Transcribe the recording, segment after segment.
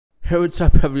Hey, what's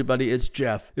up, everybody? It's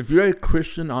Jeff. If you're a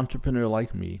Christian entrepreneur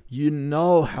like me, you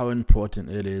know how important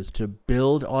it is to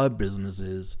build our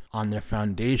businesses on the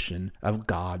foundation of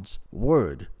God's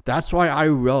Word. That's why I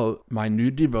wrote my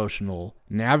new devotional,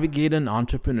 Navigating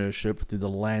Entrepreneurship Through the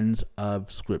Lens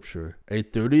of Scripture, a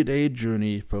 30-day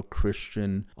journey for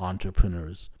Christian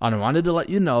entrepreneurs. And I wanted to let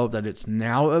you know that it's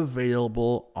now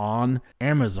available on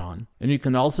Amazon. And you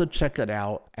can also check it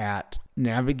out at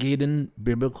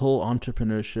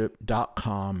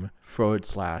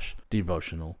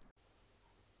navigatingbiblicalentrepreneur.com/devotional.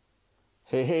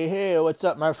 Hey, what's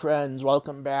up, my friends?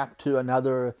 Welcome back to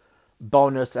another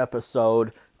bonus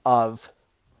episode of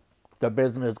the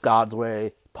Business God's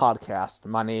Way podcast.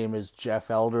 My name is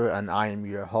Jeff Elder, and I am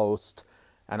your host.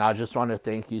 And I just want to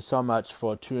thank you so much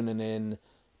for tuning in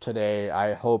today.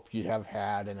 I hope you have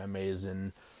had an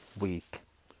amazing week.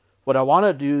 What I want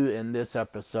to do in this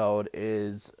episode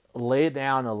is lay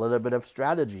down a little bit of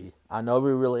strategy. I know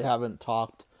we really haven't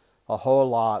talked a whole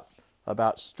lot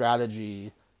about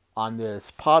strategy on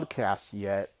this podcast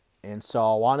yet, and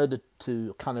so I wanted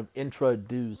to kind of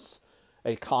introduce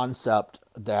a concept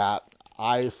that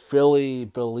I fully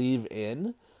believe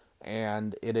in,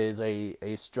 and it is a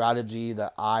strategy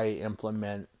that I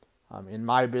implement in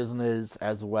my business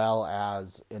as well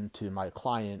as into my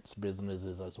clients'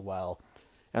 businesses as well.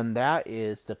 And that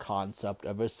is the concept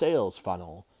of a sales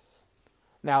funnel.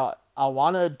 Now, I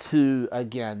wanted to,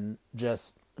 again,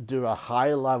 just do a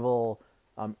high-level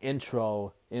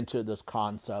intro into this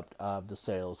concept of the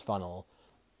sales funnel.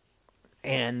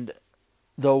 And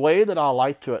the way that I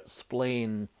like to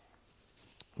explain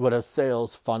what a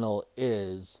sales funnel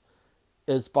is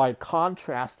by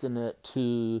contrasting it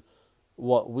to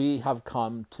what we have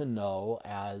come to know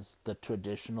as the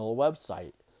traditional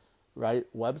website. Right?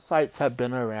 Websites have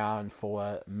been around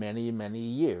for many, many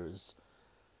years.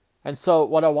 And so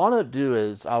what I want to do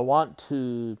is I want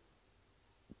to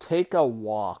take a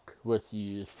walk with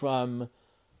you from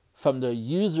the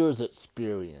user's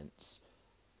experience,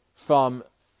 from,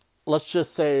 let's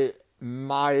just say,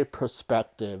 my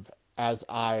perspective as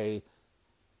I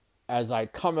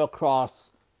come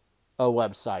across a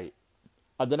website.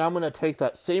 And then I'm going to take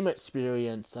that same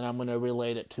experience and I'm going to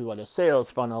relate it to what a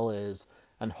sales funnel is.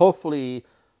 And hopefully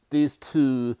these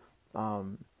two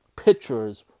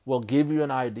pictures will give you an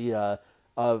idea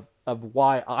of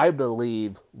why I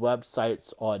believe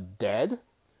websites are dead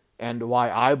and why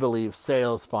I believe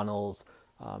sales funnels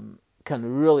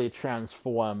can really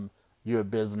transform your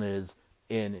business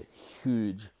in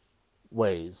huge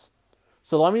ways.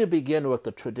 So let me begin with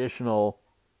the traditional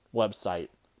website.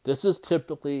 This is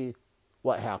typically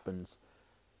what happens.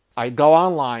 I go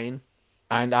online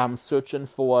and I'm searching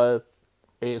for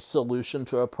a solution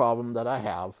to a problem that I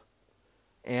have,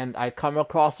 and I come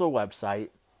across a website,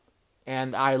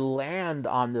 and I land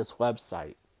on this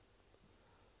website.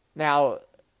 Now,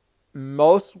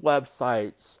 most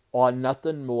websites are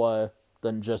nothing more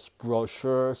than just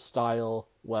brochure-style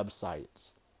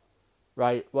websites,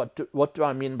 right? What do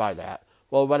I mean by that?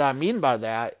 Well, what I mean by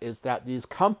that is that these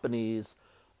companies,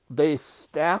 they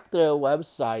stack their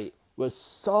website with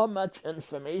so much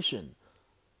information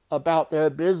about their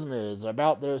business,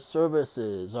 about their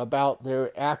services, about their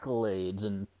accolades,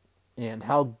 and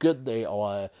how good they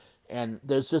are. And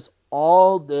there's just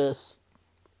all this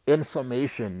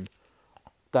information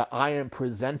that I am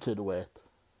presented with.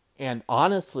 And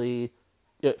honestly,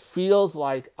 it feels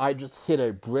like I just hit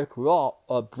a brick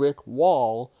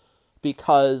wall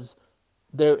because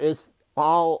there is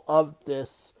all of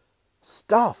this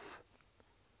stuff.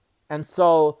 And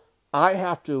so I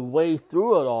have to wade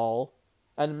through it all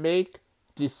and make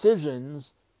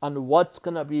decisions on what's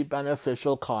going to be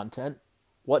beneficial content,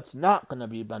 what's not going to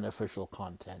be beneficial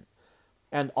content.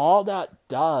 And all that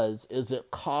does is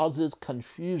it causes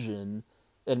confusion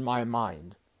in my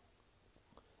mind.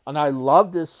 And I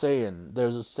love this saying.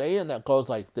 There's a saying that goes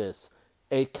like this: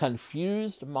 a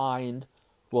confused mind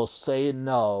will say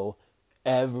no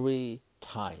every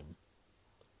time.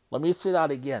 Let me say that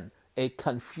again. A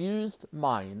confused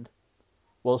mind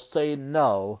will say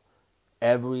no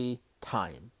every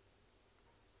time.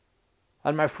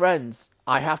 And my friends,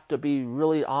 I have to be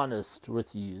really honest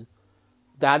with you.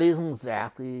 That is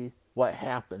exactly what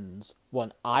happens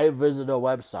when I visit a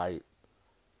website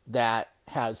that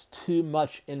has too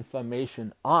much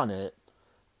information on it.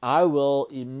 I will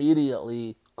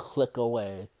immediately click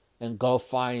away and go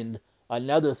find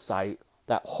another site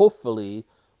that hopefully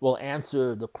will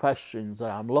answer the questions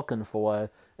that I'm looking for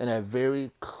in a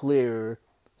very clear,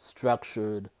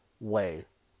 structured way.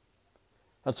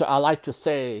 And so I like to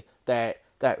say that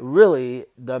really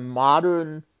the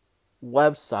modern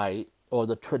website or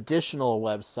the traditional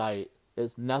website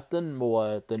is nothing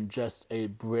more than just a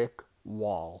brick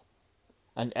wall.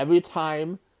 And every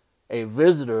time a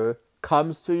visitor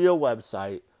comes to your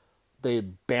website, they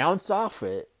bounce off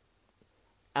it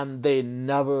and they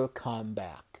never come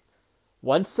back.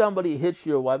 Once somebody hits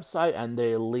your website and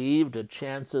they leave, the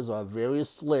chances are very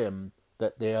slim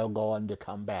that they are going to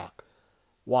come back.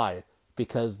 Why?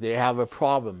 Because they have a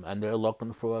problem and they're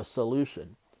looking for a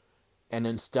solution. And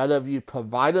instead of you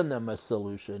providing them a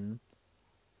solution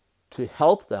to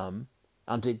help them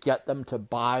and to get them to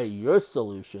buy your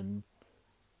solution,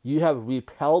 you have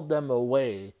repelled them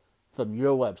away from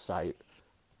your website,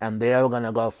 and they're going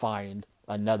to go find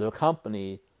another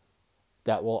company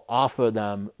that will offer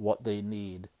them what they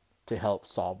need to help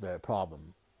solve their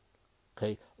problem.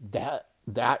 Okay,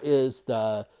 that is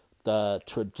the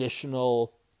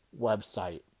traditional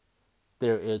website.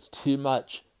 There is too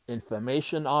much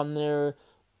information on there.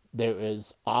 There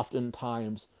is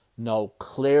oftentimes no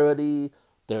clarity.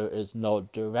 There is no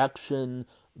direction.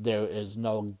 There is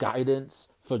no guidance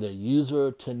for the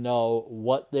user to know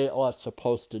what they are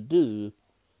supposed to do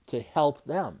to help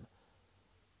them.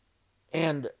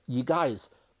 And you guys,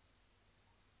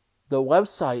 the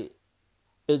website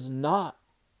is not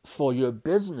for your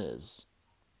business.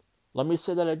 Let me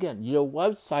say that again. Your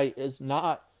website is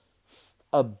not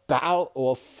about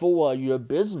or for your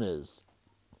business.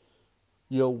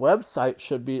 Your website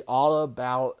should be all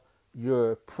about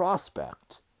your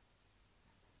prospect.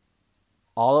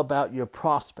 All about your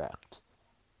prospect.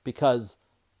 Because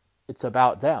it's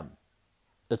about them.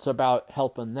 It's about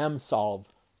helping them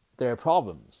solve their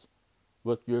problems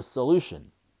with your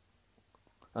solution.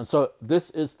 And so this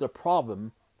is the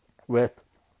problem with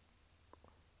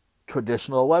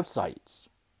traditional websites,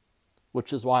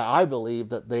 which is why I believe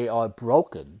that they are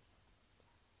broken.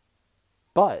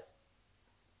 But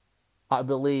I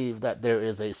believe that there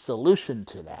is a solution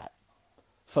to that.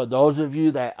 For those of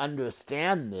you that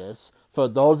understand this, for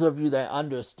those of you that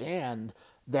understand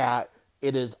that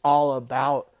it is all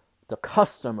about the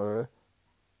customer,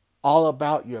 all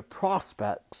about your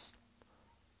prospects,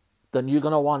 then you're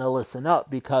going to want to listen up,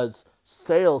 because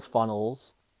sales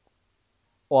funnels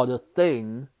are the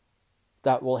thing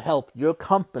that will help your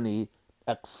company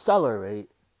accelerate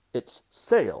its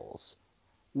sales.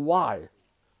 Why?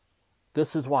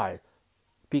 This is why.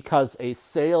 Because a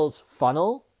sales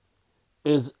funnel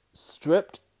is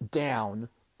stripped down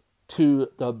to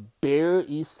the bare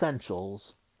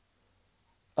essentials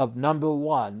of, number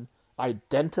one,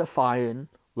 identifying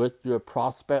with your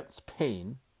prospect's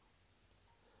pain,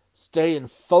 staying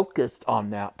focused on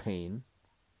that pain,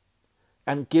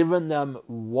 and giving them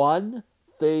one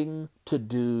thing to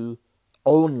do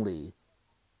only.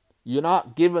 You're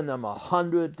not giving them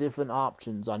 100 different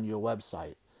options on your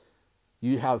website.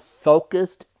 You have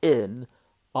focused in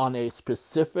on a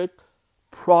specific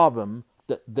problem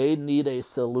that they need a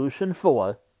solution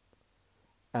for,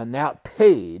 and that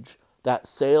page, that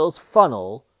sales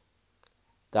funnel,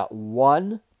 that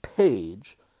one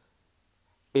page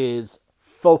is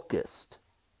focused.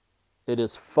 It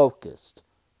is focused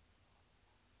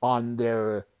on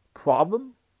their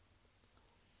problem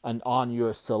and on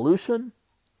your solution,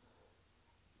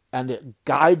 and it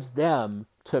guides them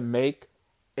to make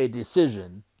a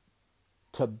decision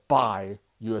to buy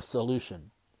your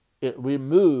solution. It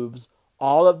removes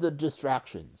all of the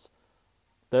distractions.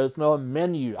 There's no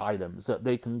menu items that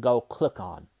they can go click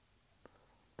on.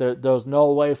 There's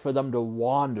no way for them to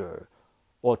wander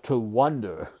or to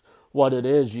wonder what it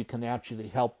is you can actually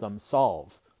help them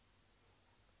solve.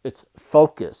 It's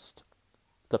focused.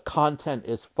 The content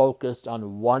is focused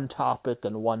on one topic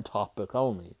and one topic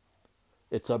only.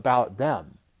 It's about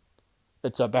them.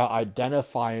 It's about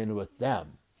identifying with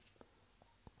them.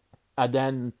 And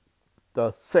then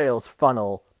the sales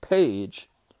funnel page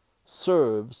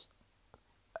serves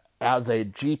as a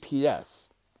GPS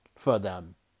for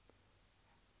them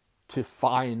to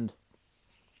find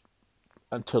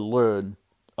and to learn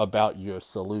about your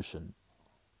solution.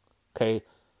 Okay,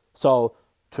 so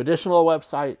traditional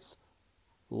websites,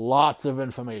 lots of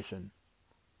information,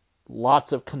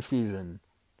 lots of confusion,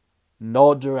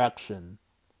 no direction.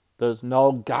 There's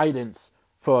no guidance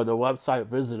for the website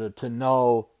visitor to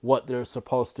know what they're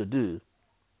supposed to do.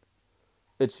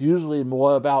 It's usually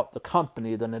more about the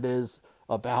company than it is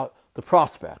about the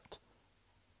prospect.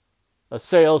 A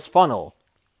sales funnel,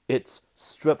 it's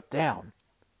stripped down.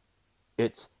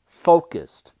 It's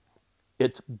focused.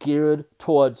 It's geared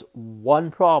towards one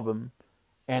problem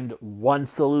and one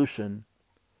solution,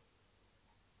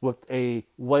 with a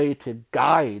way to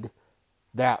guide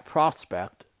that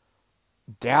prospect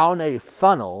down a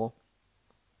funnel,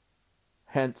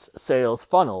 hence sales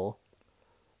funnel,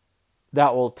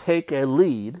 that will take a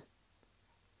lead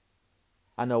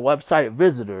and a website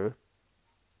visitor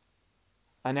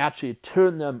and actually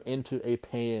turn them into a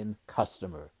paying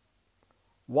customer.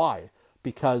 Why?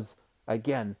 Because,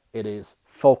 again, it is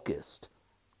focused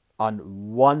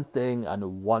on one thing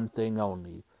and one thing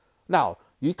only. Now,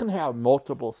 you can have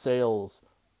multiple sales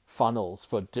funnels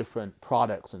for different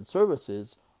products and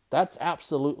services. That's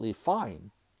absolutely fine.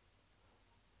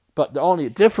 But the only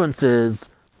difference is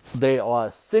they are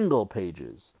single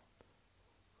pages.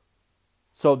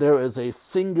 So there is a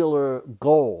singular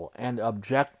goal and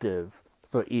objective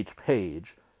for each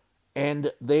page,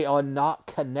 and they are not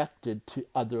connected to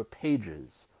other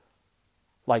pages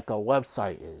like a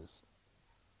website is,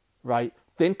 right?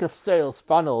 Think of sales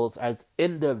funnels as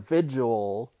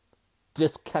individual,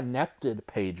 disconnected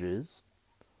pages,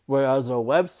 whereas a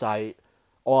website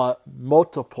are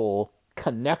multiple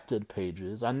connected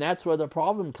pages, and that's where the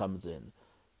problem comes in.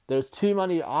 There's too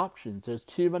many options. There's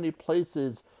too many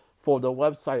places for the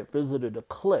website visitor to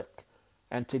click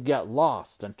and to get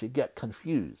lost and to get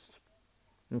confused.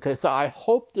 Okay, so I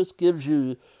hope this gives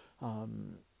you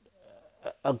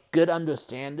a good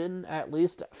understanding, at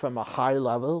least from a high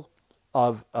level,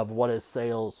 of what a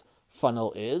sales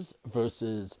funnel is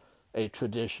versus a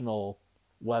traditional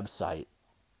website.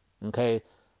 Okay,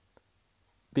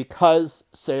 because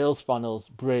sales funnels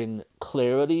bring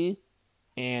clarity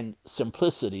and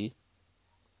simplicity,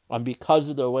 and because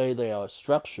of the way they are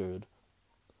structured,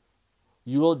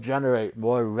 you will generate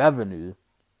more revenue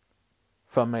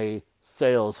from a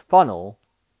sales funnel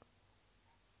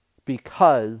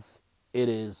because it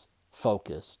is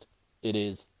focused, it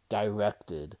is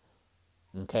directed.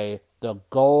 Okay, the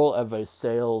goal of a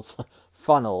sales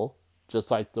funnel,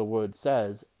 just like the word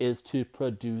says, is to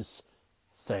produce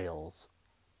sales.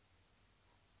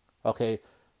 Okay,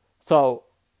 so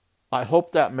I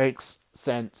hope that makes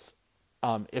sense.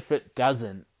 If it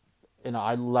doesn't,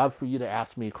 I'd love for you to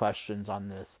ask me questions on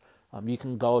this. You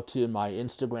can go to my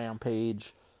Instagram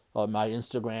page or my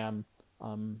Instagram.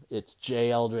 It's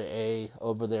JElderA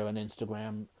over there on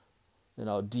Instagram.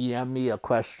 DM me a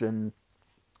question.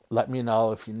 Let me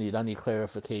know if you need any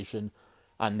clarification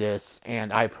on this.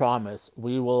 And I promise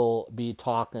we will be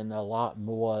talking a lot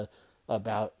more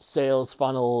about sales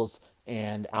funnels,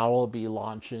 and I will be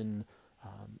launching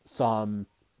some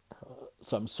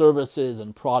services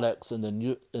and products in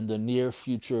the near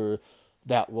future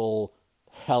that will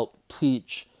help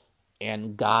teach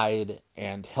and guide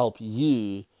and help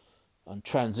you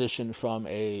transition from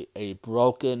a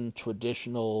broken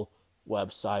traditional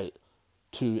website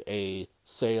to a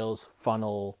sales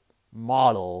funnel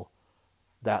model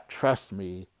that, trust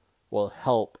me, will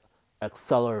help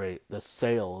accelerate the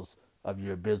sales of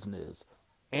your business,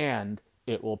 and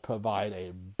it will provide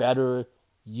a better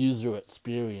user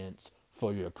experience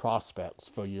for your prospects,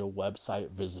 for your website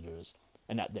visitors.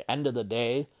 And at the end of the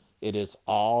day, it is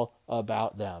all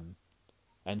about them.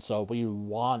 And so we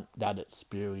want that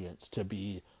experience to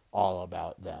be all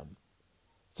about them.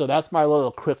 So that's my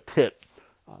little quick tip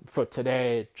for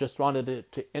today. Just wanted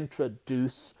to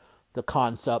introduce the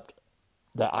concept,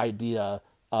 the idea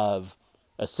of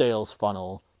a sales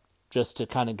funnel, just to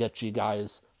kind of get you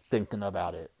guys thinking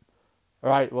about it. All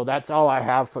right, well, that's all I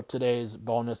have for today's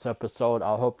bonus episode.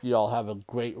 I hope you all have a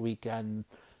great weekend.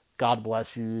 God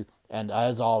bless you. And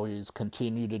as always,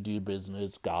 continue to do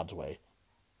business God's way.